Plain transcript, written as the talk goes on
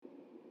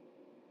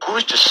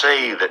Who's to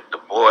say that the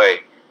boy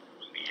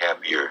will be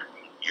happier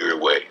your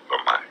way or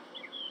mine?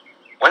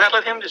 Why not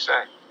let him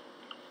decide?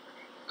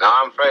 No,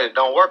 I'm afraid it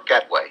don't work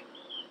that way.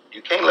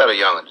 You can't let a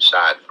young'un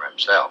decide for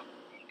himself.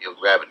 He'll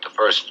grab at the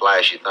first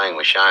flashy thing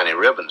with shiny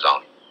ribbons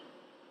on it.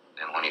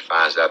 Then when he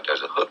finds out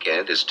there's a hook in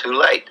it, it's too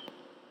late.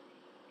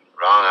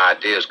 Wrong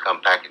ideas come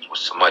packaged with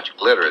so much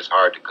glitter, it's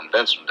hard to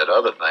convince them that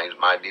other things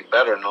might be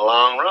better in the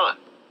long run.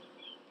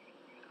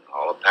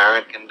 All a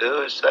parent can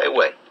do is say,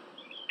 wait,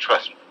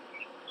 trust me,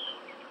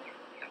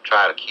 and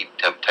try to keep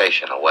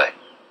temptation away.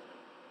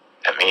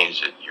 That means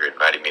that you're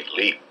inviting me to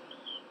leave.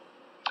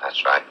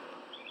 That's right.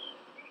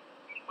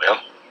 Well,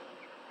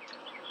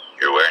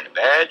 you're wearing the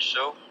badge,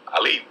 so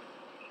I'll leave.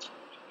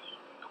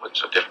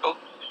 What's so difficult?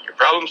 Your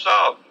problem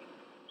solved.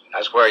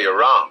 That's where you're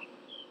wrong.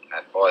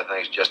 That boy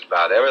thinks just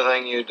about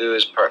everything you do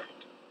is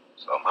perfect.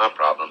 So my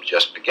problem's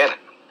just beginning.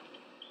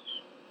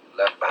 You've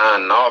left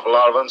behind an awful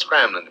lot of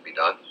unscrambling to be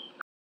done.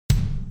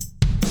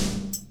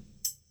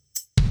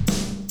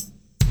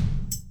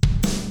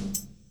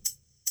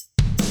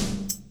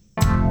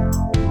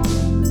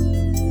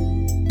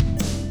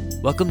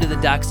 Welcome to the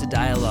Doxa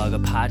Dialogue, a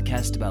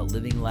podcast about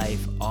living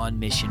life on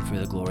mission for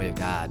the glory of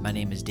God. My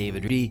name is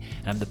David Rudy,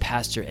 and I'm the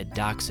pastor at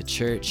Doxa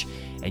Church.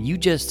 And you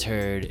just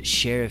heard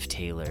Sheriff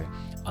Taylor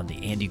on the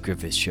Andy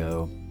Griffith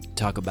Show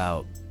talk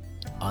about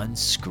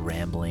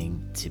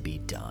unscrambling to be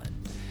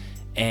done.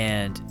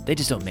 And they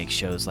just don't make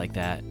shows like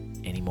that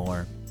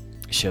anymore,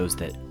 shows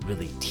that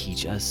really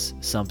teach us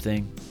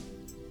something.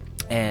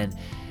 And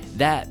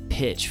that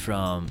pitch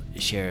from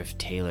Sheriff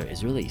Taylor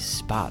is really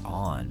spot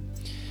on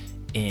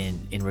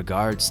in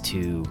regards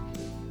to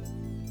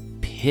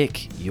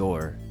pick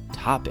your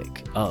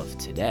topic of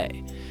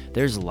today.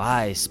 There's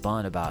lies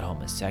spun about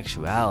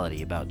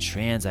homosexuality, about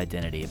trans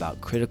identity,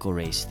 about critical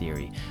race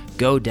theory.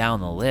 Go down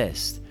the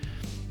list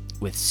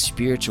with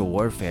spiritual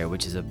warfare,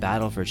 which is a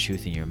battle for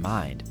truth in your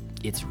mind.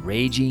 It's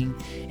raging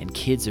and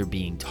kids are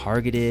being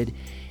targeted,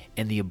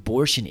 and the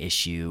abortion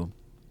issue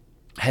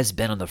has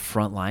been on the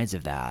front lines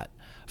of that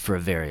for a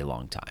very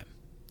long time.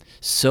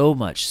 So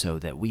much so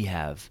that we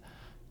have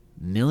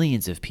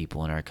millions of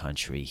people in our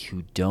country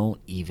who don't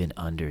even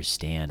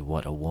understand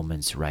what a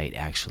woman's right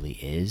actually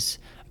is,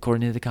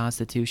 according to the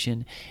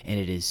Constitution. And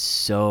it is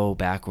so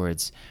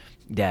backwards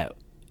that,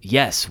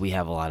 yes, we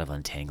have a lot of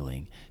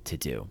untangling to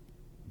do.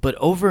 But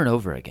over and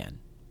over again,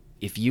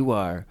 if you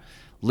are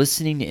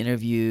listening to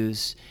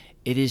interviews,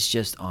 it is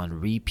just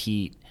on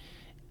repeat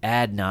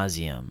ad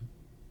nauseum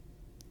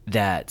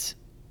that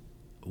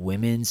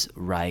women's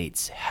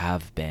rights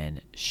have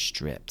been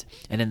stripped.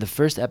 And in the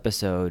first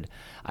episode,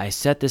 I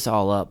set this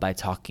all up by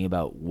talking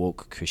about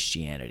woke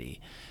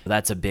Christianity.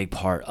 That's a big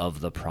part of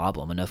the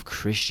problem. Enough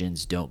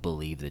Christians don't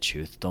believe the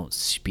truth, don't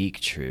speak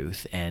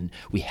truth, and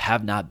we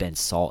have not been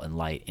salt and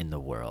light in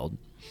the world.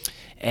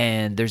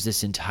 And there's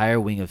this entire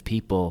wing of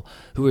people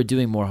who are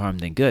doing more harm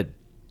than good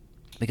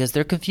because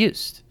they're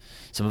confused.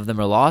 Some of them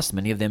are lost,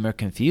 many of them are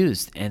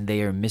confused, and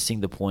they are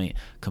missing the point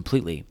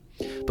completely.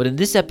 But in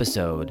this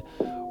episode,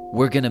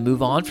 we're going to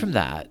move on from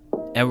that,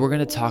 and we're going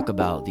to talk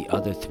about the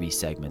other three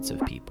segments of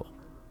people.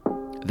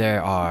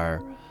 There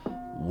are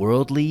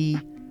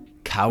worldly,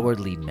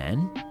 cowardly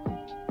men.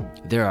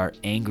 There are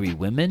angry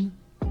women.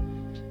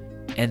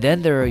 And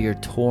then there are your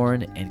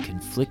torn and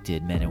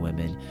conflicted men and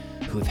women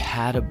who have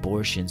had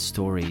abortion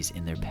stories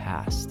in their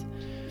past.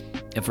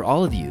 And for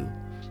all of you,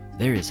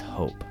 there is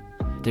hope.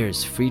 There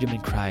is freedom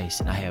in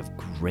Christ, and I have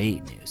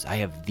great news. I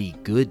have the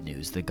good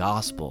news, the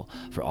gospel,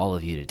 for all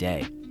of you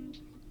today.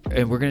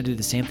 And we're going to do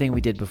the same thing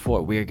we did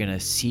before. We're going to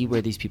see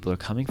where these people are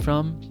coming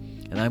from,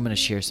 and I'm going to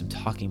share some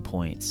talking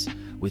points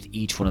with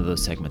each one of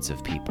those segments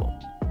of people.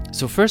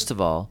 So first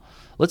of all,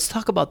 let's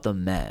talk about the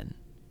men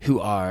who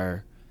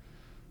are,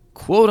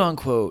 quote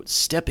unquote,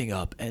 stepping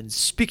up and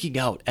speaking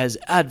out as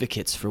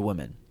advocates for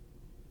women.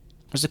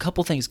 There's a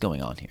couple things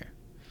going on here.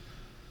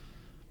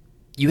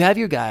 You have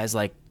your guys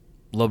like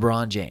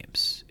LeBron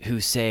James who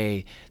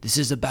say this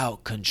is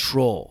about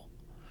control.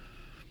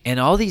 And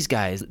all these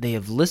guys, they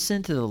have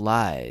listened to the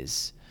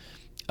lies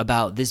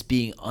about this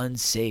being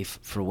unsafe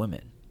for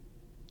women.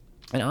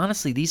 And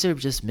honestly, these are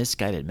just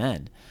misguided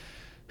men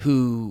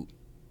who,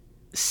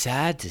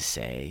 sad to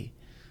say,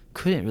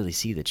 couldn't really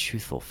see the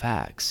truthful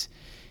facts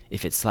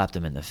if it slapped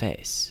them in the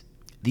face.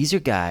 These are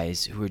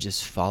guys who are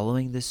just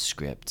following the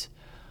script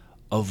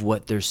of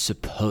what they're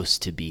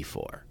supposed to be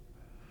for.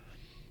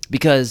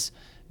 Because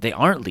they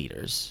aren't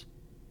leaders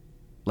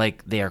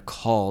like they are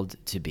called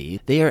to be.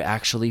 They are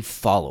actually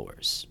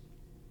followers.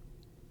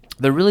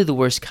 They're really the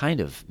worst kind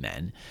of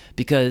men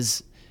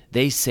because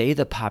they say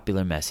the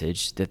popular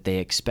message that they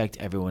expect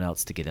everyone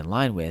else to get in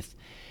line with,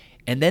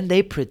 and then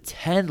they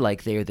pretend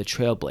like they are the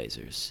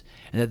trailblazers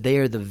and that they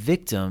are the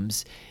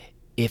victims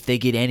if they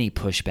get any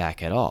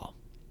pushback at all.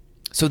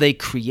 So they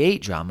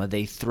create drama,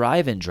 they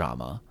thrive in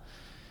drama,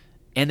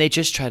 and they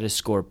just try to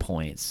score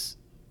points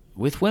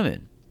with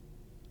women.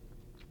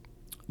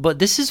 But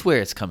this is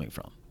where it's coming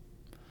from.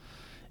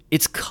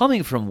 It's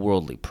coming from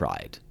worldly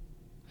pride.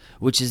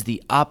 which is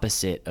the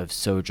opposite of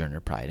sojourner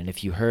pride. And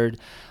if you heard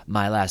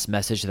my last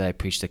message that I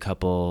preached a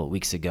couple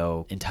weeks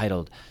ago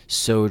entitled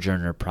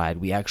Sojourner Pride,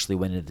 we actually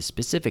went into the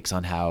specifics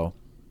on how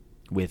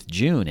with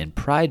June and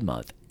Pride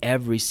Month,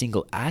 every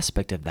single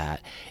aspect of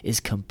that is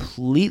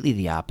completely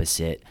the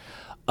opposite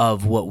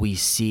of what we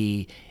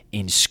see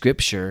in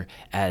Scripture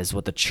as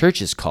what the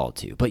church is called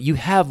to. But you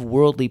have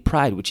worldly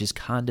pride, which is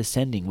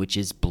condescending, which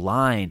is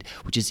blind,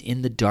 which is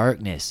in the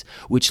darkness,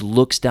 which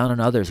looks down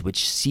on others,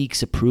 which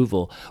seeks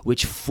approval,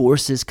 which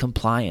forces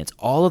compliance.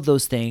 All of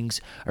those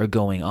things are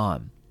going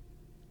on.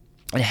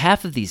 And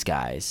half of these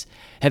guys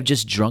have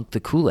just drunk the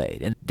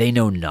Kool-Aid, and they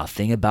know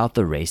nothing about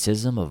the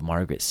racism of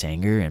Margaret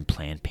Sanger and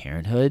Planned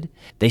Parenthood.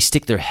 They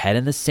stick their head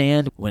in the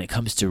sand when it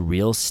comes to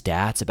real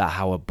stats about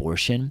how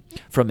abortion,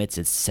 from its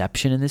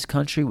inception in this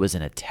country, was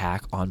an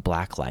attack on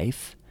black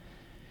life.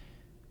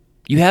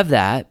 You have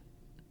that,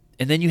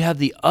 and then you have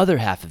the other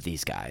half of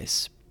these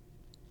guys,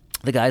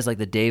 the guys like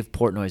the Dave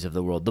Portnoys of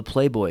the world, the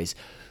Playboys,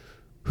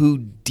 who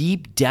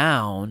deep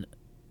down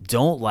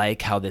don't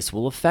like how this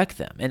will affect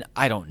them. And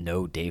I don't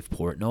know Dave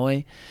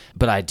Portnoy,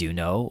 but I do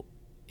know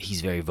he's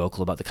very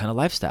vocal about the kind of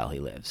lifestyle he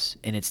lives.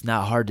 And it's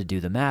not hard to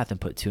do the math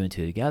and put two and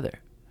two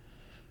together.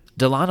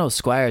 Delano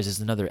Squires is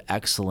another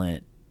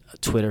excellent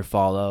Twitter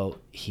follow.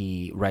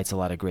 He writes a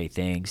lot of great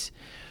things.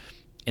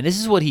 And this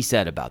is what he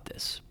said about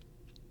this.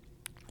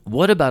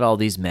 What about all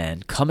these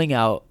men coming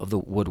out of the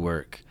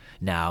woodwork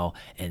now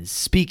and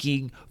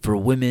speaking for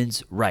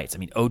women's rights? I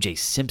mean, O.J.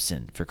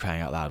 Simpson, for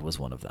crying out loud, was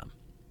one of them.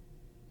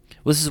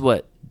 Well, this is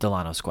what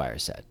Delano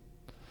Squires said.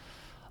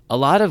 A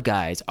lot of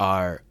guys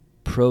are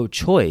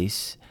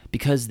pro-choice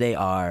because they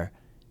are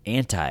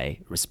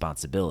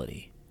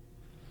anti-responsibility.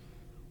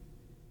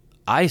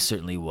 I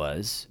certainly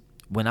was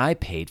when I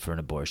paid for an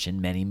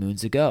abortion many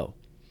moons ago.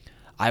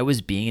 I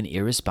was being an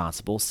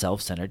irresponsible,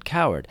 self-centered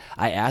coward.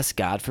 I asked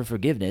God for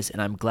forgiveness,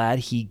 and I'm glad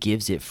he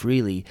gives it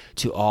freely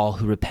to all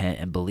who repent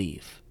and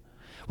believe.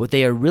 What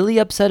they are really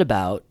upset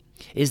about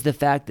is the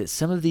fact that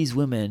some of these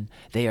women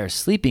they are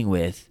sleeping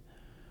with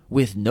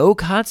no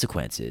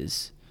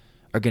consequences,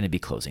 are going to be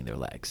closing their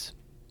legs.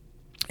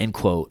 End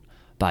quote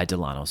by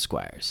Delano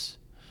Squires.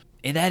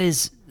 And that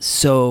is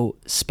so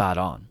spot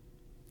on.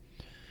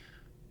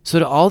 So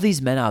to all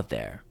these men out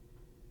there,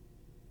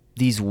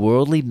 these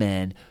worldly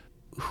men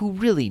who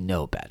really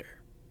know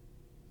better,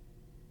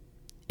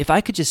 if I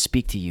could just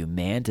speak to you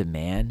man to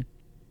man,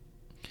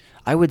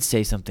 I would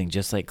say something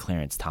just like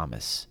Clarence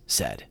Thomas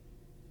said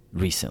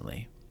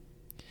recently.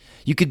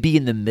 You could be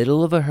in the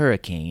middle of a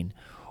hurricane,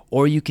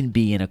 or you can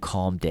be in a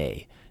calm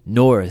day.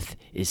 North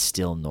is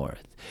still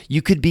north.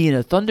 You could be in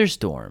a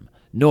thunderstorm.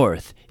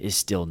 North is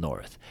still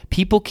north.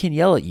 People can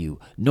yell at you.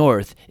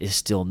 North is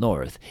still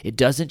north. It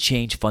doesn't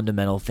change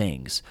fundamental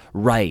things.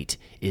 Right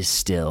is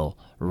still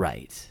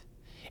right.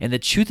 And the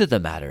truth of the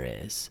matter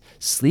is,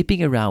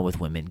 sleeping around with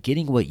women,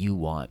 getting what you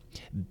want,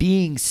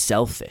 being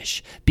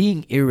selfish,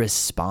 being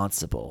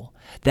irresponsible,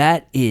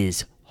 that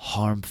is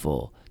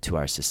harmful to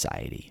our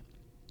society.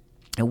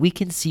 And we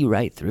can see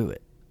right through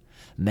it.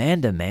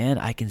 Man to man,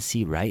 I can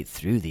see right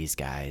through these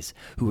guys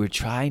who are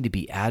trying to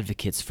be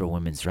advocates for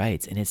women's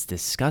rights, and it's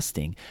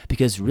disgusting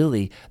because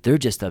really they're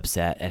just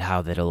upset at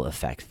how that'll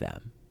affect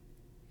them.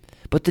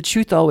 But the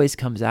truth always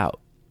comes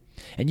out,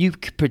 and you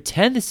can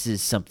pretend this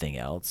is something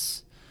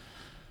else,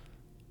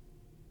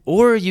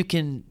 or you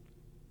can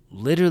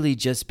literally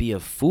just be a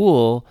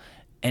fool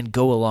and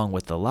go along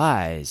with the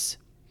lies.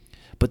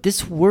 But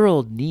this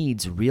world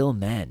needs real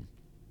men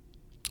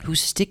who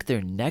stick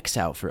their necks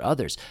out for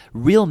others,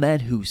 real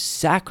men who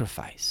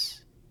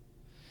sacrifice.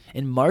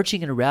 And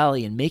marching in a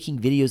rally and making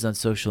videos on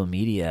social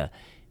media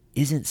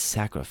isn't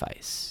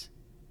sacrifice.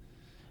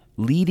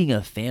 Leading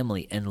a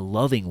family and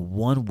loving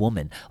one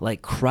woman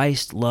like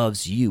Christ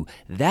loves you,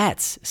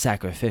 that's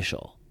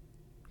sacrificial.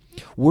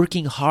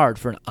 Working hard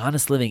for an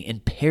honest living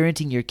and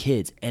parenting your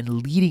kids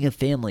and leading a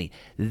family,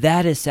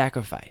 that is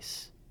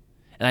sacrifice.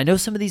 And I know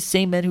some of these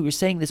same men who are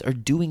saying this are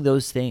doing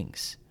those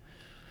things.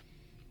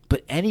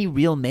 But any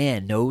real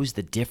man knows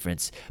the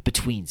difference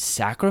between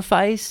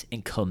sacrifice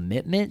and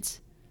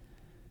commitment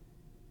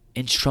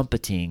and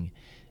trumpeting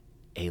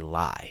a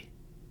lie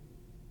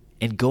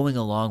and going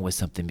along with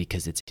something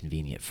because it's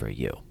convenient for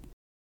you.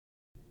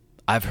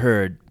 I've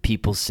heard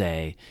people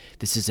say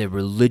this is a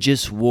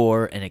religious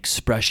war and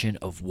expression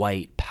of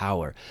white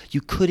power. You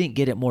couldn't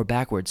get it more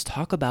backwards.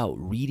 Talk about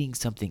reading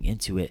something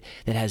into it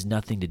that has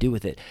nothing to do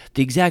with it.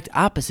 The exact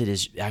opposite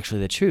is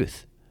actually the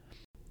truth.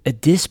 A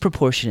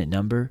disproportionate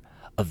number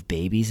of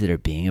babies that are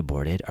being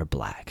aborted are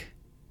black.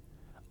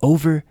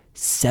 Over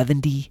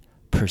 70%.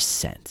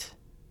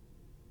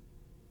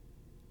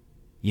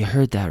 You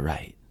heard that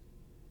right.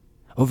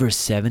 Over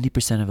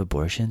 70% of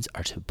abortions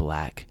are to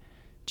black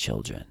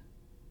children.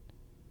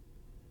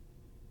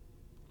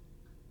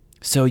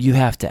 So you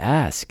have to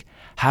ask,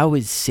 how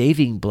is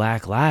saving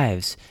black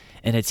lives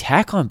an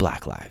attack on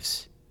black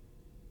lives?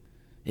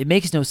 It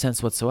makes no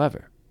sense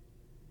whatsoever.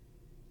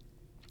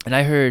 And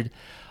I heard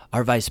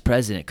our Vice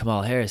President,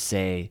 Kamala Harris,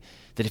 say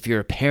that if you're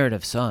a parent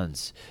of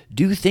sons,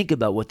 do think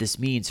about what this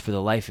means for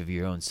the life of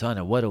your own son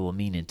and what it will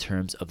mean in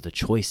terms of the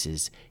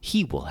choices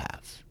he will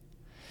have.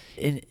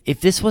 And if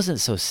this wasn't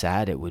so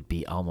sad, it would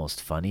be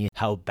almost funny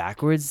how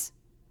backwards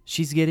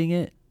she's getting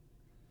it.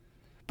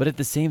 But at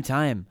the same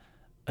time,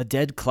 a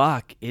dead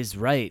clock is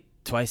right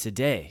twice a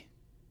day.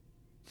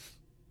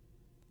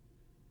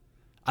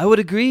 I would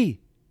agree.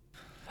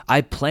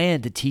 I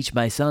plan to teach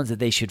my sons that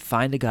they should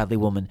find a godly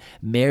woman,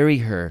 marry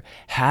her,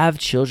 have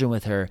children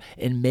with her,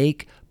 and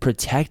make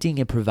protecting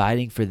and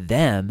providing for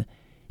them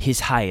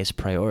his highest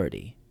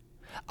priority.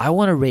 I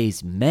want to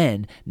raise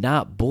men,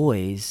 not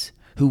boys,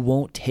 who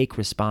won't take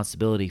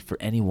responsibility for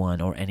anyone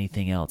or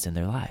anything else in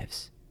their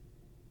lives.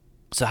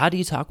 So how do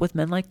you talk with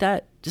men like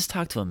that? Just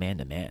talk to them man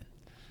to man.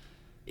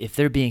 If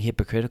they're being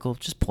hypocritical,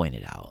 just point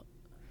it out.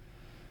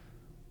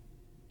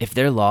 If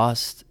they're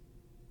lost,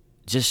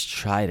 just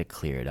try to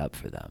clear it up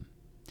for them.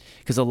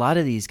 Because a lot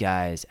of these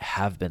guys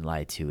have been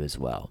lied to as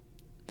well,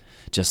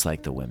 just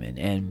like the women.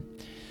 And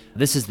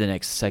this is the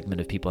next segment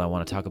of people I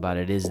want to talk about.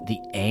 It is the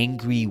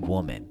angry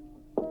woman.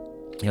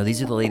 You know,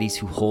 these are the ladies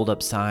who hold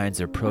up signs.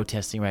 They're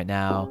protesting right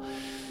now.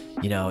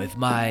 You know, if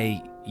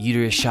my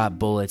uterus shot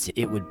bullets,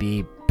 it would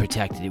be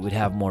protected. It would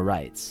have more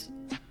rights.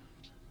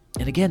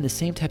 And again, the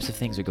same types of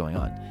things are going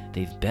on.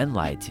 They've been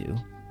lied to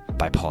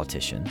by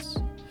politicians,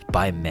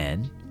 by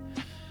men.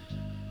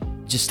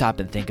 Just stop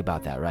and think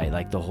about that, right?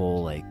 Like the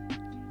whole,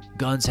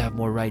 guns have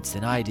more rights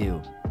than I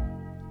do.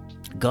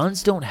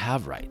 Guns don't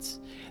have rights.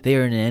 They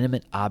are an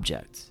inanimate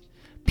object.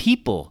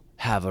 People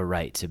have a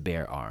right to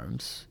bear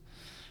arms.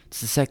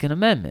 It's the Second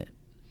Amendment.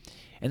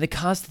 And the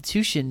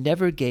Constitution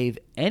never gave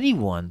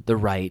anyone the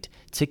right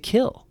to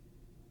kill,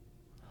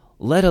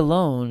 let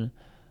alone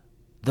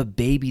the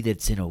baby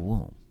that's in a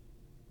womb.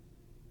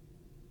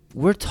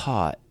 We're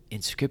taught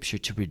in Scripture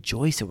to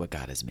rejoice at what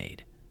God has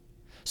made.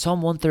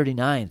 Psalm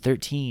 139,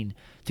 13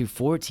 through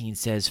 14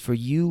 says, "For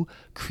you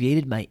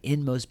created my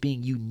inmost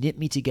being. You knit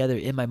me together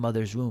in my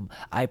mother's womb.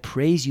 I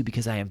praise you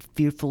because I am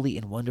fearfully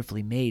and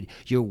wonderfully made.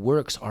 Your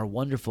works are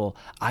wonderful.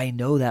 I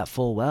know that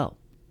full well."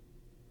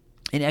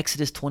 In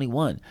Exodus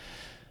 21,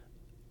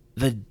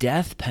 the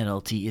death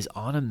penalty is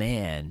on a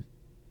man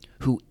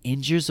who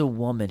injures a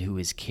woman who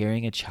is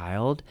carrying a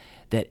child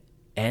that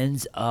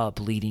ends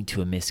up leading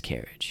to a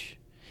miscarriage.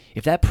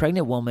 If that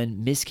pregnant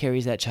woman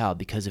miscarries that child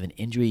because of an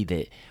injury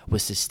that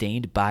was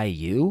sustained by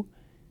you,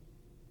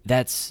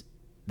 that's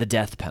the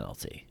death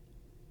penalty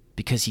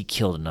because he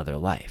killed another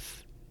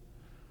life.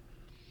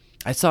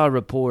 I saw a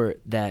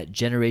report that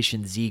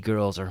Generation Z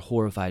girls are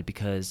horrified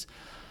because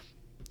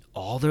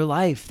all their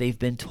life they've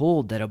been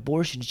told that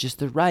abortion is just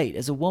their right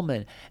as a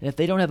woman, and if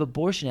they don't have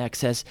abortion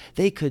access,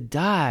 they could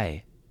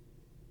die.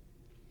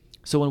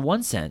 So in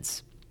one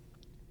sense,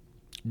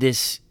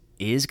 this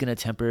is going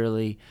to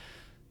temporarily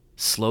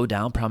slow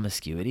down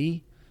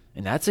promiscuity,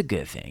 and that's a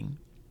good thing.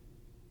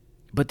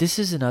 But this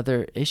is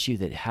another issue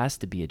that has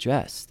to be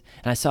addressed.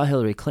 And I saw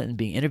Hillary Clinton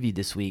being interviewed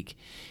this week.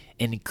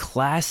 In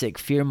classic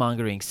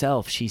fear-mongering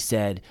self, she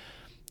said,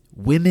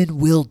 "Women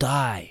will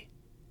die."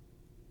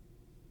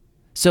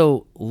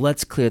 So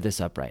let's clear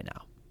this up right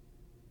now.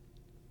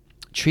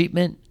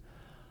 Treatment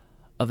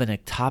of an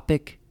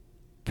ectopic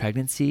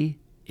pregnancy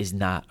is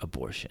not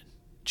abortion.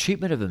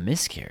 Treatment of a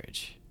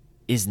miscarriage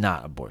is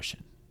not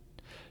abortion.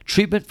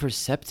 Treatment for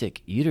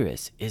septic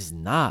uterus is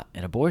not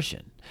an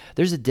abortion.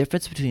 There's a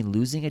difference between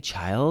losing a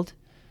child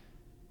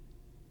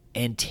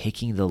and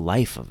taking the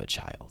life of a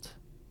child,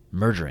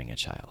 murdering a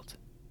child.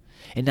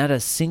 And not a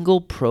single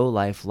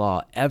pro-life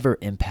law ever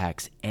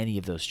impacts any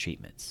of those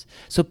treatments.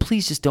 So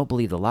please just don't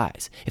believe the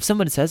lies. If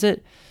someone says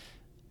it,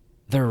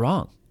 they're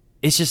wrong.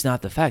 It's just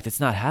not the fact. It's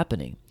not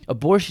happening.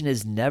 Abortion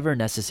is never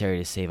necessary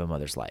to save a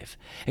mother's life.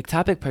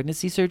 Ectopic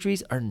pregnancy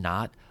surgeries are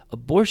not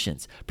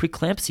abortions.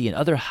 Preeclampsia and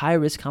other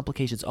high-risk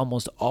complications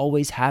almost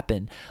always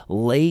happen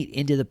late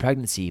into the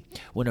pregnancy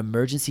when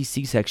emergency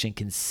C-section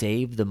can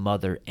save the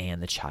mother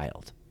and the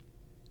child.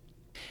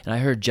 And I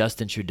heard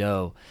Justin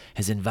Trudeau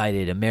has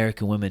invited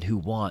American women who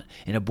want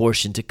an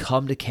abortion to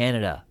come to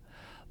Canada.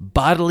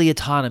 Bodily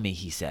autonomy,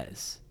 he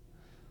says.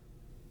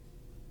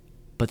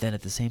 But then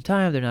at the same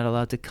time, they're not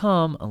allowed to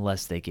come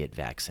unless they get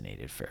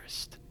vaccinated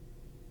first.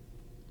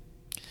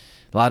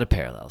 A lot of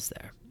parallels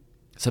there.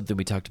 Something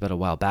we talked about a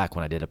while back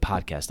when I did a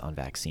podcast on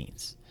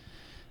vaccines.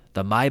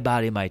 The My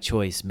Body, My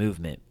Choice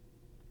movement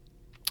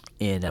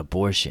in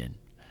abortion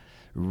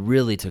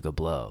really took a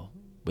blow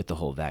with the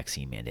whole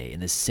vaccine mandate.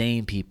 And the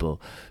same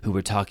people who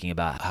were talking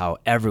about how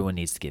everyone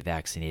needs to get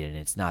vaccinated and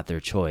it's not their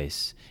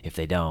choice if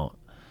they don't,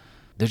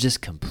 they're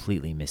just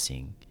completely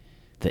missing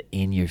the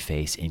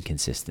in-your-face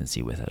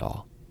inconsistency with it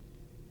all.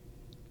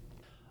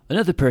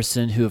 Another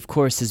person who, of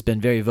course, has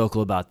been very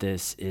vocal about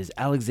this is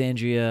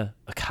Alexandria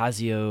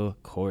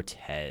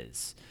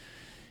Ocasio-Cortez.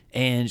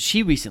 And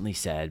she recently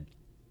said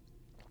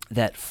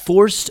that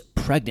forced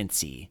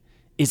pregnancy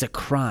is a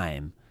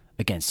crime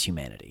against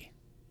humanity.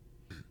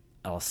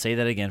 I'll say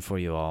that again for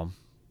you all.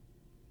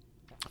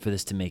 For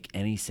this to make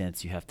any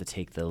sense, you have to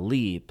take the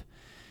leap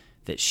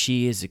that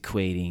she is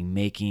equating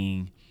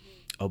making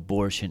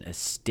abortion, a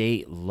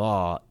state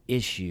law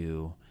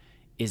issue,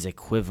 is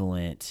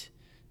equivalent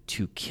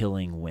to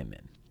killing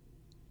women,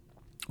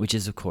 which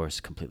is, of course,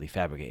 completely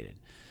fabricated.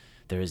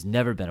 There has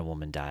never been a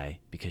woman die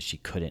because she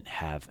couldn't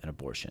have an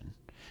abortion.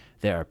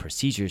 There are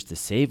procedures to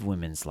save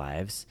women's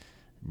lives.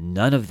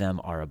 None of them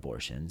are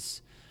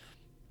abortions.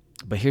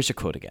 But here's her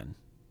quote again,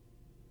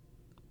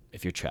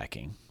 if you're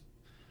tracking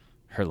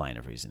her line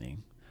of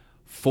reasoning.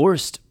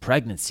 Forced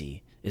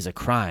pregnancy is a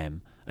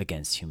crime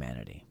against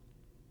humanity.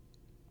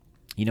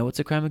 You know what's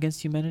a crime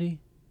against humanity?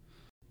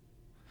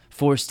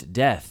 Forced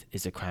death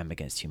is a crime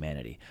against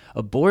humanity.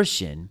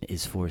 Abortion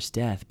is forced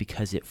death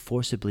because it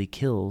forcibly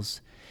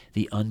kills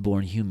the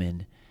unborn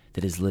human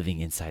that is living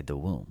inside the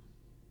womb.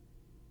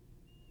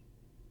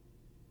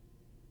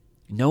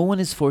 No one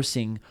is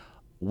forcing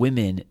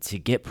women to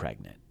get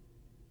pregnant.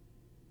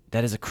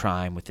 That is a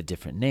crime with a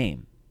different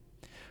name.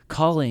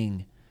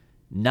 Calling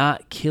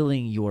not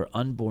killing your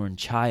unborn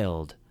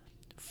child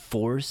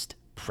forced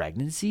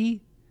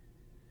pregnancy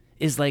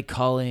is like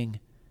calling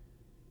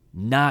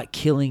not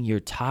killing your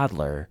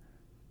toddler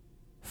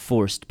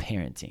forced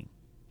parenting.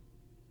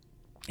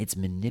 It's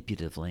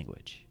manipulative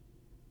language.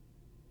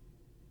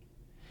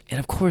 And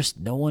of course,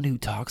 no one who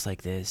talks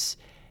like this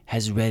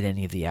has read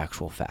any of the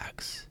actual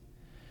facts.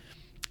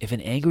 If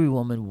an angry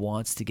woman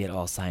wants to get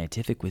all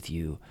scientific with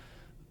you,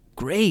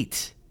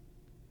 great.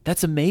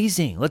 That's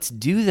amazing. Let's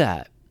do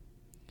that.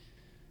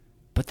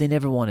 But they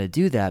never want to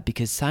do that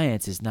because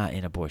science is not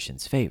in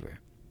abortion's favor.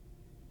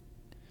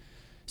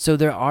 So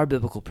there are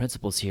biblical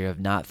principles here of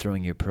not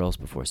throwing your pearls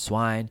before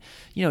swine.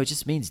 It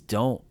just means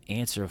don't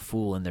answer a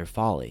fool in their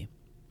folly.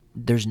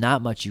 There's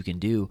not much you can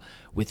do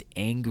with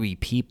angry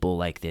people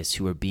like this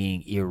who are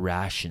being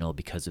irrational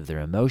because of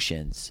their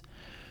emotions.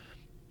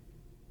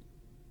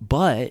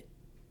 But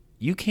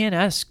you can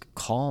ask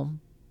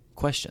calm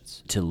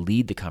questions to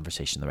lead the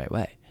conversation the right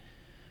way.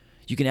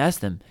 You can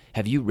ask them,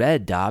 have you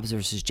read Dobbs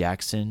versus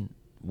Jackson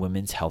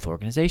Women's Health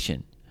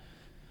Organization?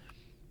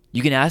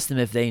 You can ask them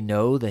if they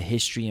know the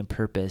history and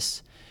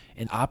purpose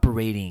and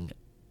operating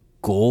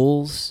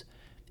goals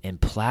and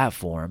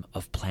platform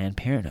of Planned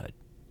Parenthood.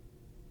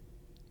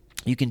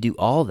 You can do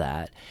all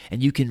that,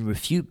 and you can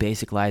refute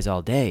basic lies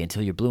all day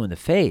until you're blue in the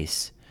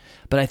face.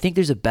 But I think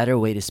there's a better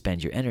way to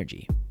spend your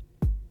energy.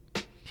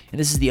 And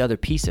this is the other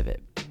piece of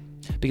it.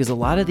 Because a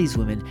lot of these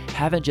women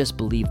haven't just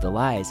believed the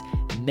lies.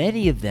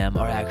 Many of them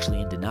are actually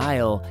in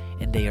denial,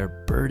 and they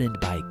are burdened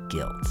by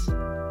guilt.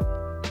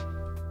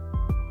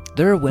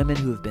 There are women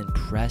who have been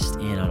pressed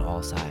in on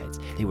all sides.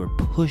 They were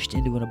pushed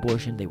into an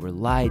abortion. They were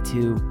lied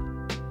to.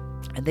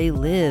 And they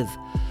live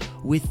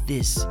with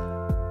this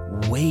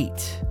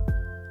weight,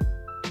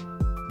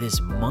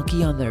 this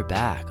monkey on their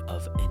back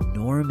of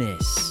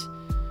enormous,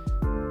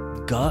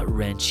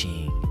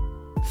 gut-wrenching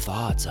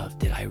thoughts of,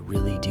 did I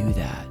really do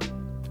that?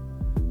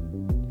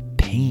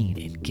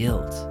 Pain and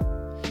guilt.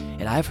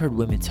 And I've heard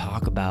women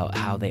talk about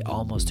how they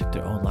almost took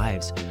their own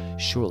lives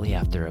shortly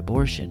after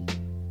abortion.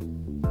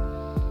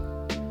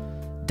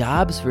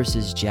 Dobbs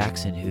versus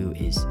Jackson, who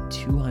is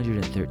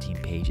 213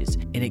 pages,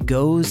 and it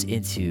goes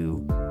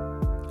into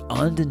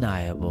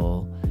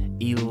undeniable,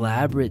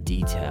 elaborate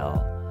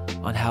detail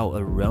on how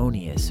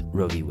erroneous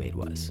Roe v. Wade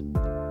was.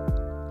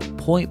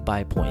 Point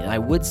by point, and I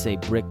would say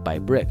brick by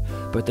brick,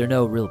 but there are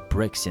no real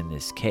bricks in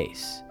this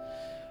case.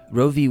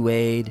 Roe v.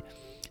 Wade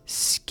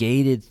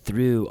skated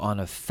through on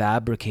a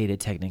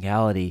fabricated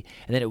technicality,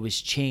 and then it was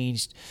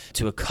changed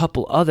to a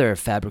couple other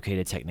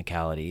fabricated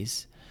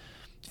technicalities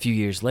a few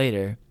years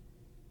later.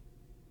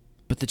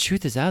 But the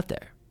truth is out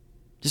there.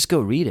 Just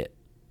go read it.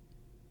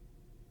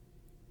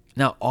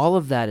 Now, all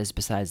of that is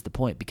besides the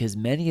point because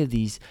many of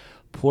these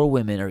poor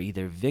women are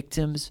either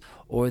victims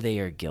or they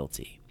are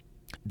guilty.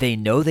 They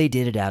know they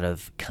did it out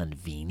of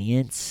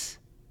convenience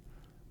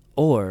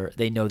or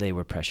they know they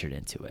were pressured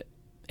into it.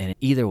 And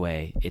either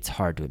way, it's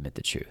hard to admit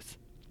the truth.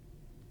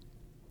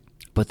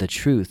 But the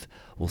truth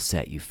will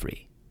set you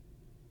free.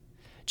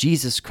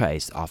 Jesus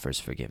Christ offers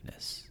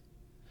forgiveness.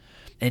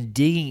 And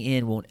digging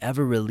in won't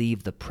ever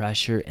relieve the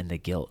pressure and the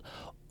guilt.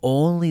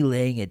 Only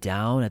laying it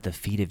down at the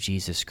feet of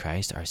Jesus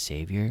Christ, our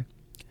Savior,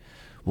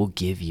 will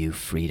give you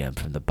freedom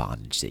from the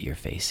bondage that you're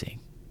facing.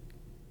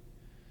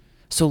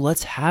 So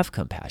let's have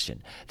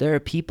compassion. There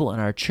are people in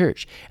our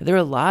church, and there are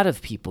a lot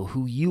of people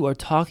who you are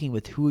talking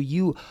with, who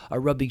you are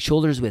rubbing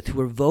shoulders with,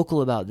 who are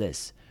vocal about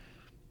this.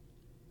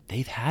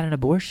 They've had an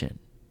abortion.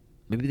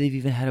 Maybe they've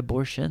even had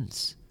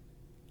abortions.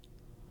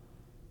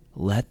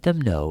 Let them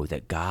know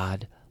that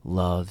God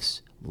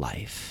loves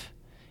life,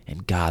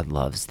 and God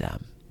loves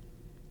them.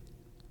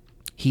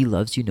 He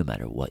loves you no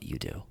matter what you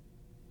do.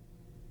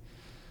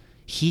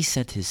 He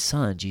sent his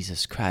son,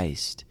 Jesus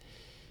Christ,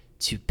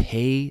 to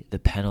pay the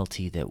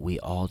penalty that we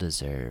all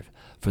deserve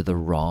for the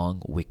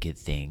wrong, wicked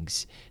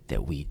things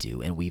that we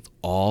do. And we've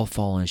all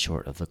fallen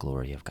short of the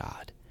glory of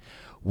God.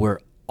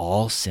 We're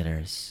all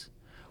sinners.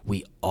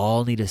 We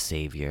all need a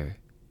Savior.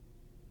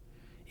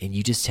 And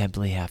you just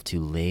simply have to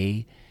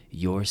lay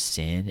your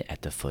sin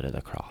at the foot of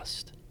the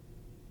cross.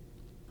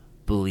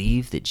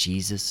 Believe that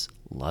Jesus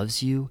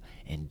loves you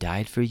and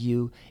died for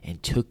you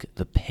and took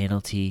the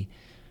penalty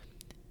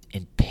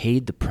and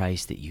paid the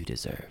price that you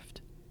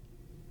deserved.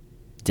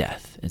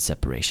 Death and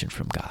separation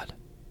from God.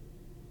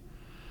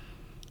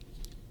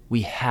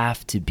 We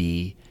have to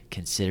be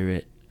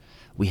considerate.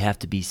 We have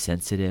to be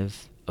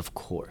sensitive, of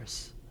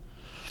course.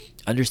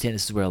 Understand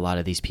this is where a lot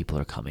of these people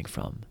are coming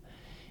from.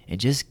 And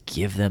just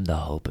give them the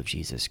hope of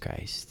Jesus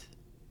Christ.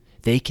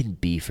 They can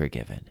be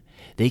forgiven.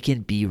 They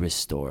can be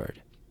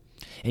restored.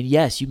 And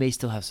yes, you may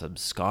still have some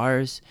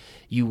scars.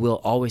 You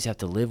will always have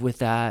to live with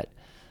that.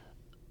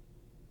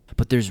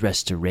 But there's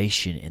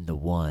restoration in the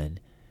one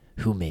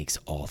who makes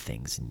all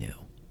things new.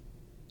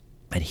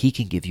 And he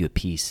can give you a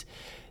peace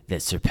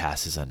that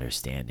surpasses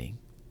understanding.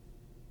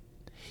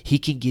 He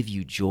can give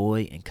you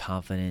joy and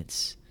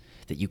confidence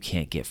that you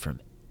can't get from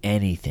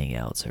anything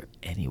else or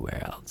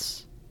anywhere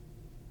else.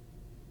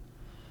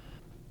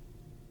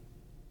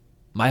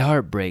 My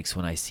heart breaks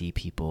when I see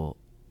people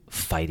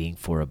fighting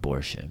for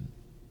abortion,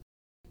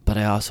 but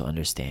I also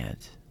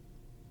understand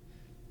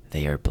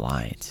they are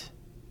blind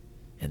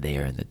and they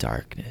are in the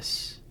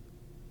darkness.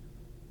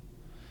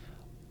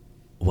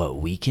 What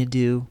we can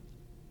do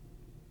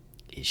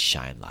is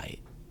shine light.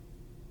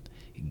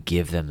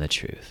 Give them the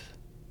truth.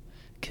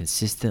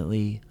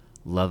 Consistently,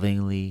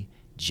 lovingly,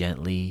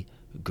 gently,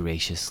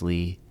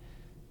 graciously,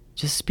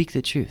 just speak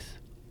the truth.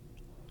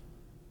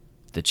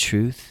 The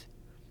truth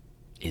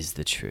is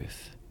the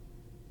truth.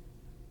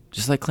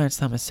 Just like Clarence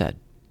Thomas said,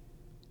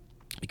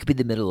 you could be in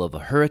the middle of a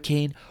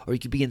hurricane, or you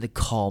could be in the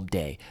calm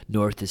day.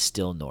 North is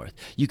still north.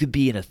 You could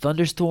be in a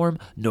thunderstorm.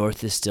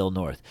 North is still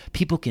north.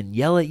 People can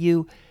yell at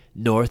you.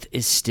 North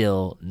is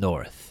still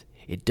north.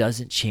 It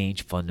doesn't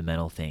change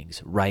fundamental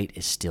things. Right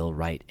is still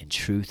right, and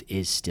truth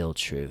is still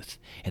truth.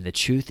 And the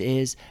truth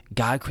is,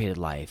 God created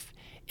life,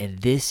 and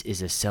this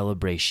is a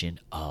celebration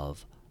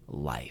of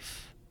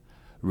life.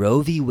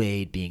 Roe v.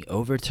 Wade being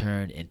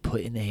overturned and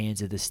put in the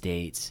hands of the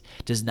states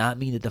does not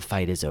mean that the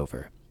fight is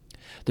over.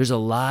 There's a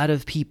lot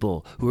of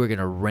people who are going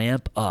to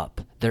ramp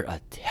up their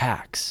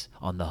attacks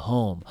on the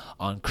home,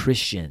 on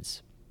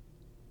Christians.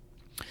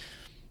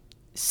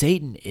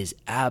 Satan is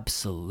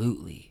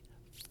absolutely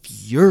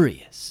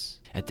furious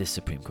at this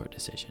Supreme Court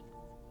decision.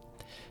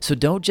 So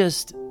don't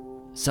just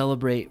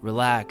celebrate,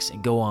 relax,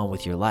 and go on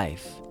with your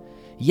life.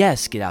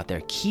 Yes, get out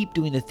there. Keep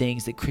doing the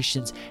things that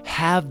Christians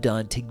have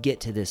done to get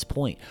to this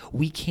point.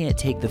 We can't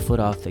take the foot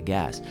off the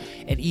gas.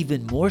 And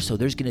even more so,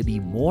 there's going to be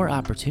more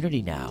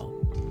opportunity now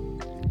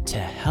to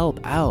help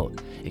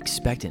out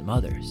expectant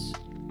mothers.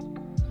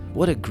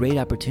 What a great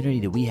opportunity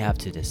that we have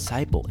to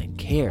disciple and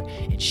care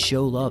and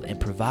show love and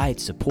provide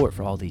support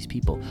for all these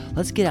people.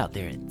 Let's get out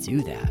there and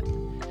do that.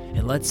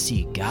 And let's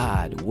see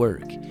God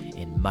work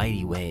in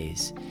mighty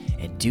ways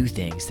and do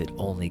things that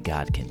only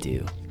God can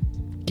do.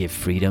 Give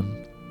freedom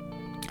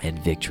and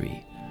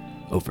victory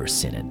over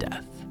sin and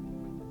death.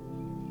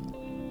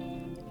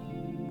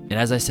 And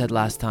as I said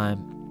last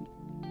time,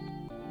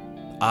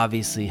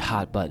 obviously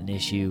hot button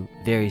issue,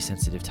 very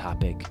sensitive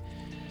topic.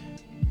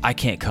 I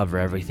can't cover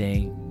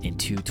everything in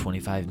 2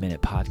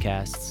 25-minute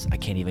podcasts. I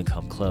can't even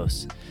come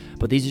close.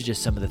 But these are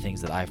just some of the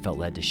things that I felt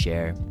led to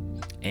share.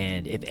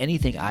 And if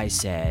anything I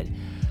said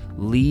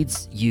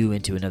leads you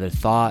into another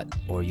thought,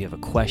 or you have a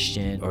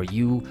question, or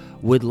you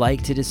would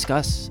like to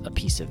discuss a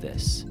piece of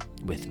this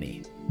with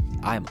me,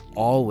 I am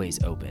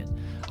always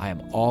open. I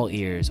am all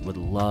ears, would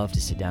love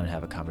to sit down and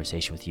have a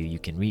conversation with you. You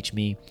can reach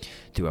me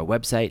through our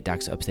website,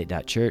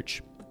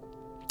 doxaupstate.church.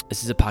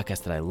 This is a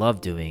podcast that I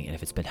love doing, and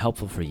if it's been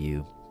helpful for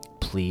you,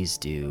 please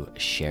do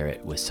share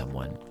it with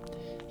someone.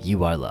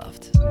 You are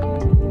loved.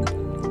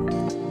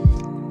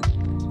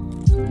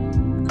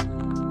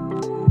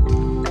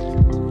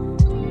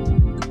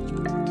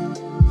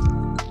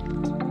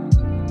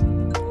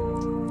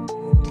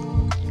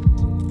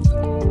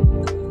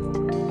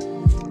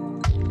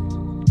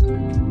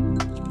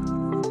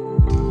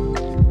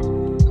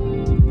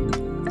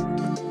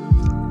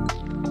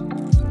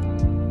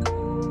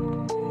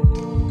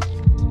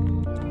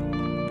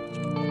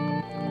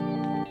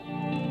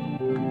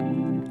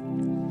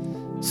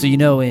 So you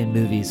know in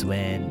movies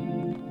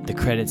when the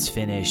credits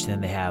finish,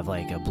 then they have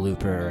like a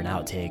blooper or an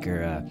outtake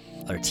or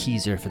a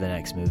teaser for the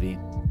next movie.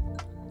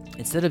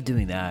 Instead of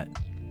doing that,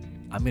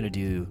 I'm going to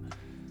do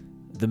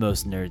the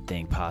most nerd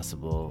thing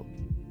possible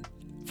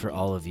for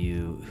all of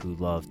you who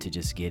love to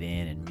just get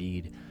in and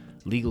read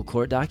legal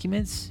court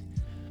documents.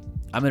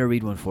 I'm going to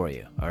read one for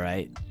you, all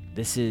right?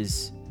 This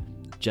is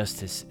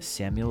Justice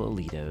Samuel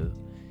Alito,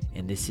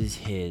 and this is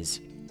his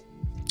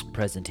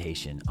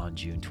presentation on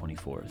June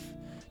 24th.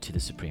 To the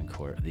Supreme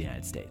Court of the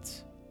United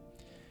States.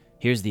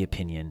 Here's the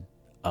opinion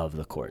of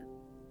the court.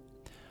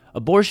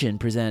 Abortion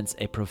presents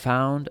a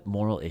profound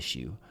moral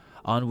issue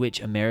on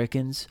which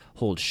Americans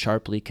hold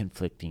sharply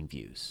conflicting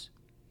views.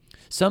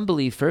 Some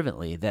believe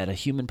fervently that a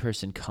human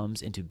person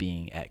comes into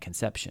being at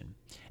conception,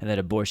 and that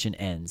abortion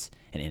ends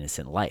an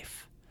innocent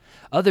life.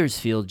 Others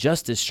feel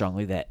just as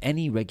strongly that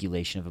any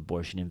regulation of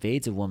abortion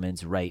invades a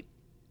woman's right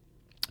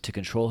to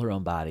control her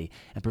own body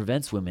and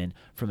prevents women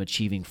from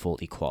achieving full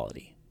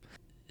equality.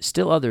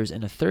 Still others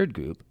in a third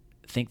group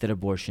think that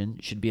abortion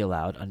should be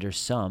allowed under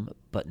some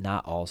but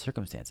not all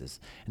circumstances,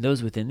 and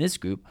those within this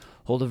group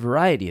hold a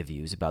variety of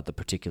views about the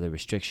particular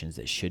restrictions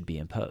that should be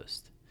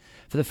imposed.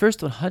 For the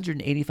first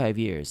 185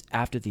 years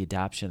after the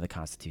adoption of the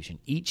Constitution,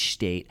 each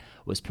state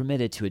was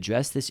permitted to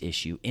address this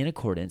issue in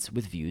accordance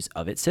with views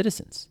of its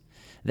citizens.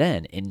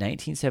 Then, in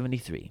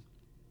 1973,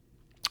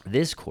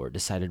 this court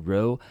decided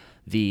Roe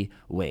v.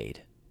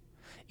 Wade.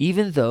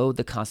 Even though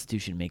the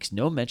Constitution makes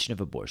no mention of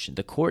abortion,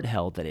 the court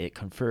held that it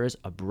confers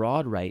a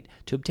broad right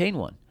to obtain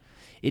one.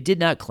 It did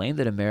not claim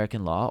that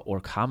American law or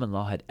common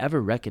law had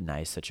ever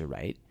recognized such a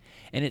right,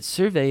 and its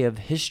survey of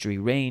history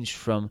ranged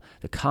from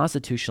the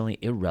constitutionally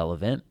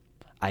irrelevant,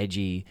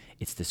 i.e.,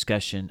 its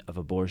discussion of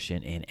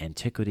abortion in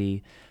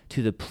antiquity,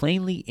 to the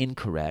plainly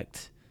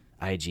incorrect,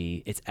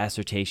 i.e., its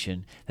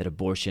assertion that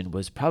abortion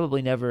was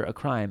probably never a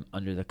crime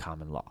under the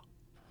common law.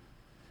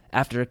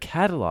 After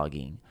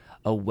cataloging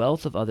a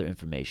wealth of other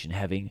information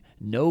having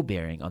no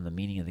bearing on the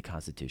meaning of the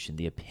Constitution,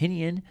 the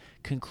opinion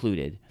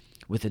concluded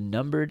with a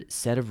numbered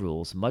set of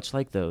rules much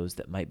like those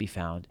that might be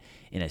found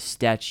in a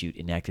statute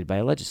enacted by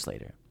a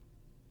legislator.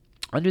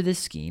 Under this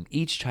scheme,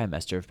 each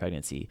trimester of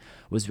pregnancy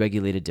was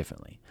regulated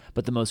differently,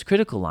 but the most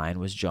critical line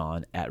was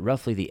drawn at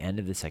roughly the end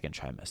of the second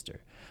trimester,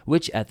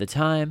 which at the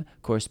time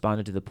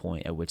corresponded to the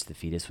point at which the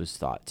fetus was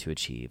thought to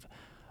achieve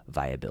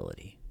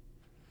viability,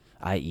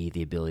 i.e.,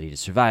 the ability to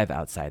survive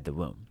outside the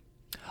womb.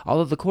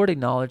 Although the court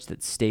acknowledged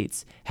that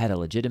states had a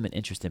legitimate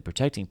interest in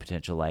protecting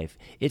potential life,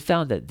 it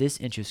found that this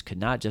interest could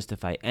not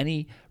justify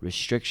any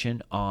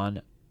restriction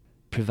on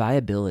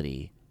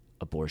pre-viability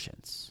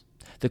abortions.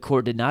 The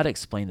court did not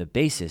explain the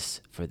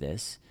basis for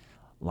this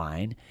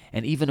line,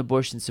 and even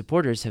abortion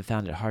supporters have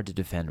found it hard to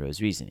defend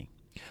Roe's reasoning.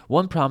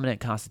 One prominent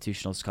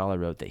constitutional scholar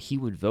wrote that he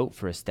would vote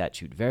for a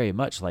statute very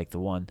much like the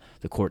one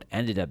the court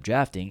ended up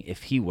drafting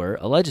if he were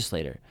a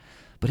legislator.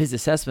 But his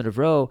assessment of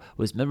Roe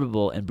was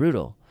memorable and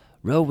brutal.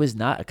 Roe was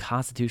not a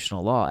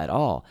constitutional law at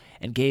all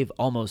and gave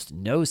almost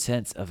no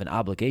sense of an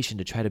obligation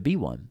to try to be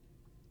one.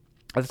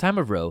 At the time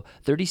of Roe,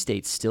 30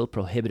 states still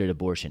prohibited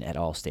abortion at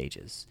all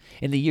stages.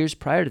 In the years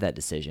prior to that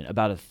decision,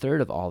 about a third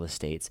of all the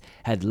states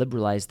had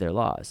liberalized their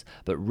laws,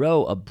 but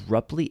Roe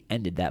abruptly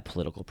ended that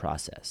political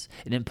process.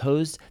 It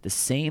imposed the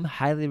same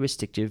highly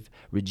restrictive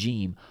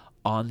regime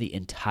on the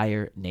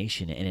entire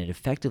nation, and it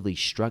effectively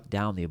struck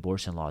down the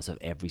abortion laws of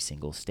every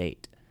single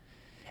state.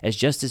 As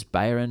Justice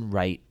Byron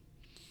Wright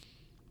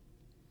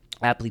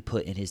aptly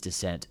put in his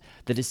dissent,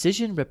 the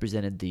decision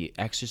represented the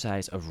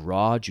exercise of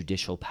raw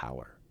judicial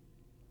power,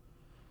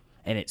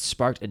 and it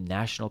sparked a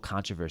national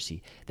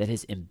controversy that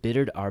has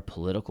embittered our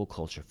political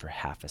culture for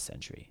half a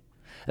century.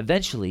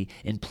 Eventually,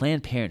 in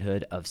Planned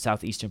Parenthood of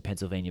Southeastern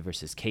Pennsylvania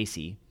versus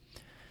Casey,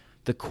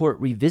 the court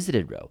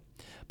revisited Roe,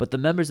 but the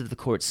members of the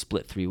court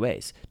split three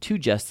ways. 2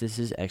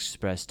 justices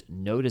expressed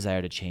no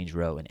desire to change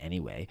Roe in any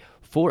way.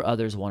 4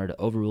 others wanted to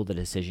overrule the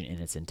decision in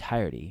its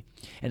entirety.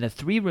 And the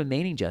 3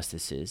 remaining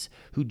justices,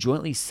 who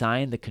jointly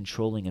signed the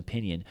controlling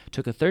opinion,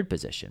 took a third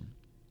position.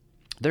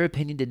 Their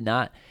opinion did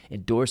not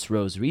endorse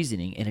Roe's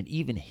reasoning, and it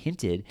even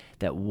hinted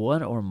that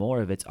one or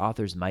more of its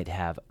authors might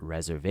have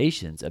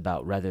reservations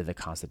about whether the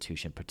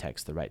Constitution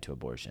protects the right to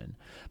abortion.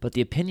 But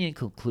the opinion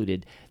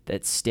concluded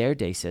that stare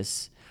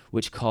decisis,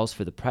 which calls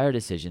for the prior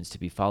decisions to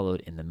be followed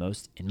in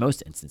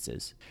most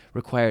instances,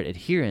 required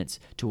adherence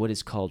to what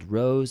is called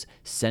Roe's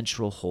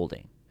central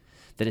holding,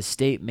 that a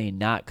state may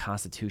not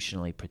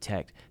constitutionally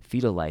protect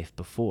fetal life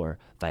before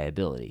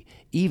viability,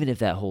 even if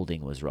that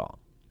holding was wrong.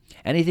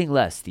 Anything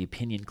less, the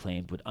opinion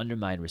claimed, would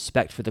undermine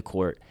respect for the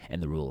court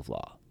and the rule of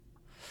law.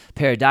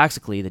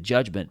 Paradoxically, the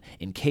judgment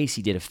in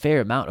Casey did a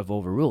fair amount of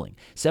overruling.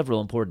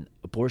 Several important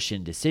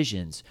abortion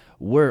decisions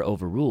were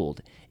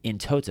overruled in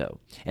toto,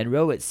 and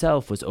Roe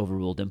itself was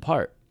overruled in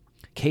part.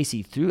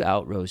 Casey threw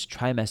out Roe's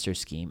trimester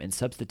scheme and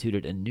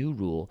substituted a new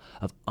rule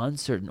of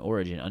uncertain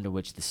origin under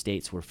which the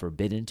states were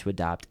forbidden to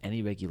adopt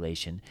any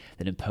regulation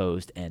that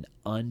imposed an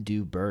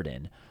undue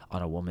burden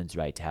on a woman's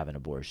right to have an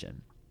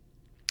abortion.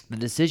 The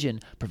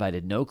decision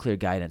provided no clear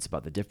guidance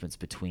about the difference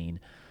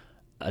between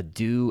a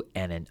due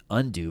and an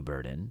undue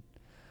burden,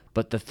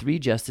 but the 3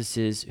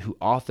 justices who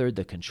authored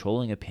the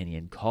controlling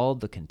opinion called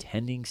the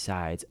contending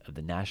sides of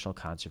the national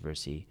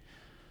controversy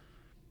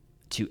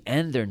to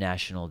end their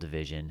national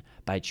division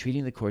by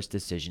treating the court's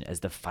decision as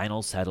the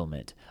final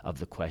settlement of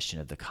the question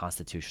of the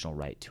constitutional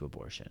right to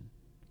abortion.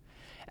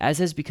 As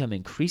has become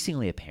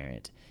increasingly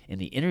apparent in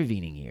the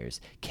intervening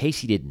years,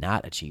 Casey did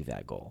not achieve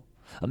that goal.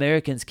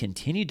 Americans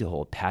continued to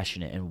hold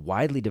passionate and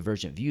widely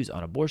divergent views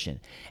on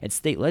abortion, and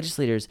state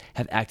legislators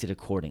have acted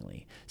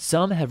accordingly.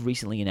 Some have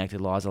recently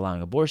enacted laws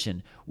allowing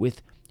abortion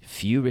with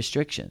few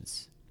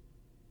restrictions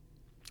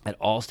at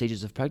all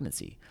stages of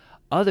pregnancy.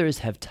 Others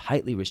have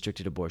tightly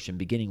restricted abortion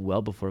beginning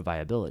well before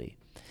viability.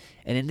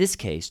 And in this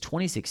case,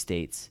 26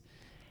 states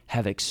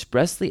have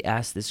expressly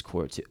asked this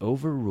court to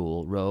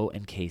overrule Roe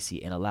and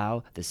Casey and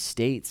allow the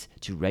states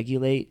to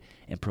regulate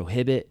and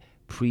prohibit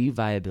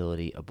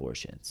pre-viability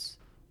abortions.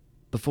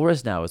 Before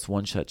us now is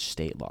one such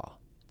state law,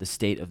 the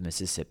state of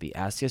Mississippi,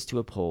 asks us to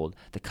uphold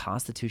the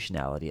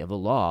constitutionality of a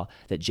law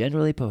that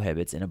generally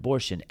prohibits an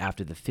abortion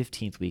after the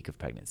 15th week of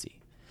pregnancy,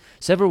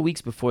 several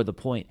weeks before the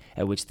point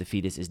at which the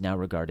fetus is now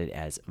regarded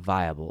as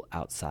viable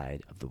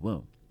outside of the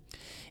womb.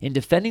 In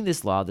defending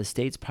this law, the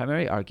state's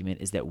primary argument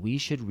is that we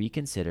should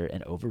reconsider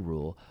and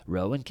overrule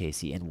Roe and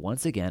Casey and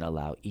once again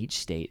allow each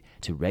state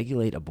to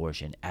regulate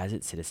abortion as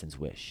its citizens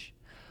wish.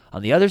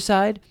 On the other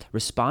side,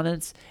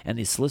 respondents and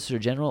the Solicitor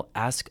General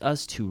ask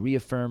us to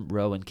reaffirm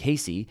Roe and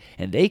Casey,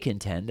 and they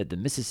contend that the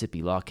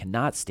Mississippi law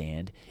cannot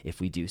stand if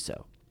we do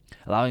so.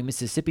 Allowing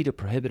Mississippi to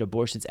prohibit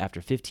abortions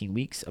after 15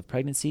 weeks of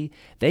pregnancy,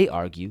 they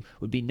argue,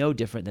 would be no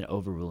different than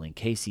overruling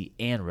Casey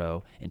and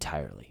Roe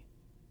entirely.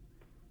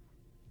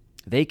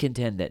 They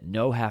contend that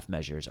no half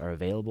measures are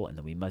available and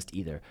that we must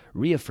either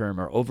reaffirm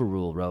or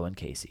overrule Roe and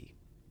Casey.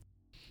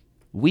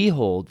 We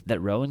hold that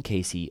Roe and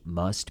Casey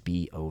must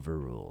be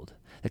overruled.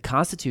 The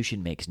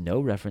Constitution makes no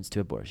reference to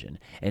abortion,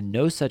 and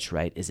no such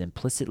right is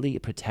implicitly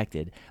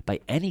protected by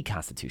any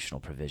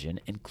constitutional provision,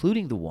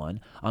 including the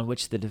one on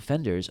which the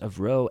defenders of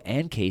Roe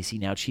and Casey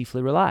now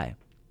chiefly rely.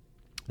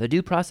 The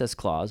Due Process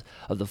Clause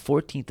of the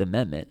 14th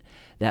Amendment,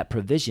 that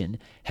provision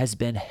has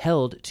been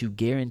held to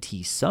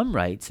guarantee some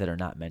rights that are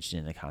not mentioned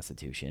in the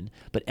Constitution,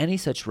 but any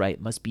such right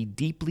must be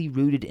deeply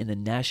rooted in the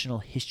national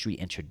history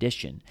and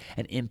tradition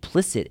and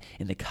implicit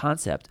in the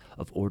concept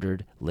of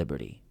ordered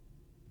liberty.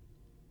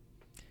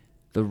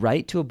 The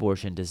right to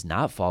abortion does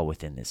not fall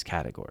within this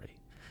category.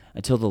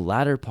 Until the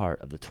latter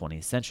part of the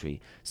 20th century,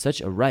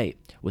 such a right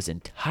was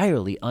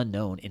entirely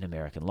unknown in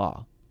American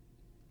law.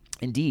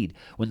 Indeed,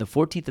 when the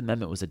 14th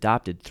Amendment was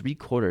adopted,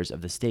 3/4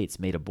 of the states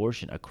made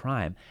abortion a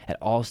crime at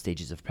all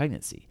stages of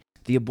pregnancy.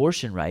 The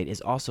abortion right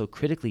is also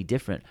critically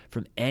different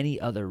from any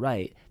other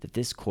right that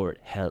this court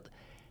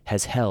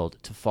has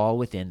held to fall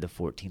within the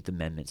 14th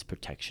Amendment's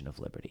protection of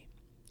liberty.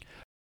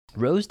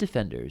 Roe's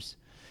defenders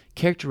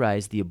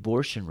characterize the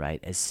abortion right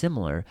as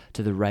similar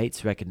to the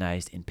rights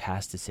recognized in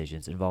past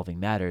decisions involving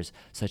matters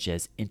such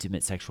as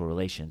intimate sexual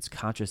relations,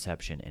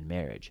 contraception, and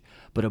marriage.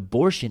 But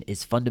abortion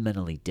is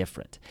fundamentally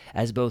different,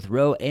 as both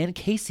Roe and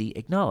Casey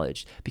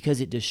acknowledged, because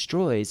it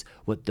destroys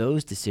what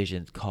those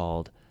decisions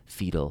called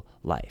fetal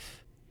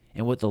life,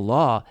 and what the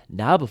law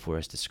now before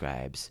us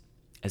describes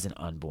as an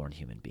unborn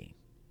human being.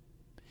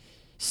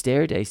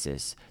 Stare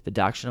decisis, the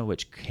doctrine on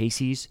which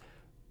Casey's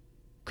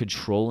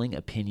controlling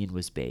opinion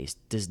was based,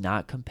 does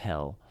not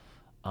compel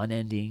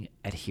unending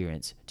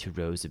adherence to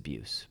Roe's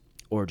abuse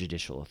or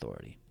judicial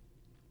authority.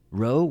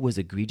 Roe was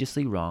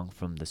egregiously wrong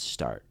from the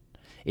start.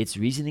 Its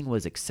reasoning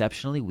was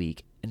exceptionally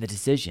weak, and the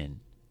decision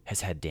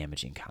has had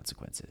damaging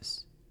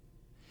consequences.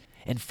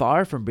 And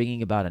far from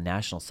bringing about a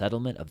national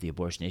settlement of the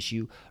abortion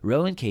issue,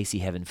 Roe and Casey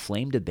have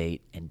inflamed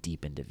debate and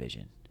deepened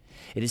division.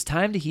 It is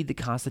time to heed the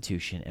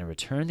Constitution and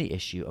return the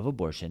issue of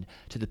abortion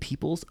to the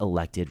people's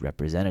elected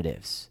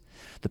representatives.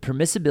 The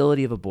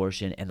permissibility of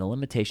abortion and the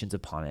limitations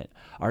upon it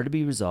are to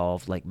be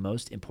resolved, like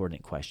most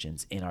important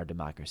questions in our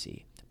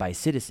democracy, by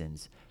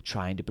citizens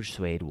trying to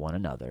persuade one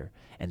another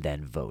and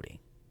then voting.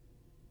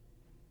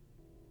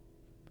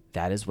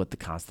 That is what the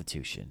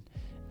Constitution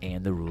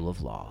and the rule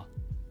of law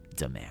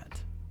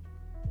demand.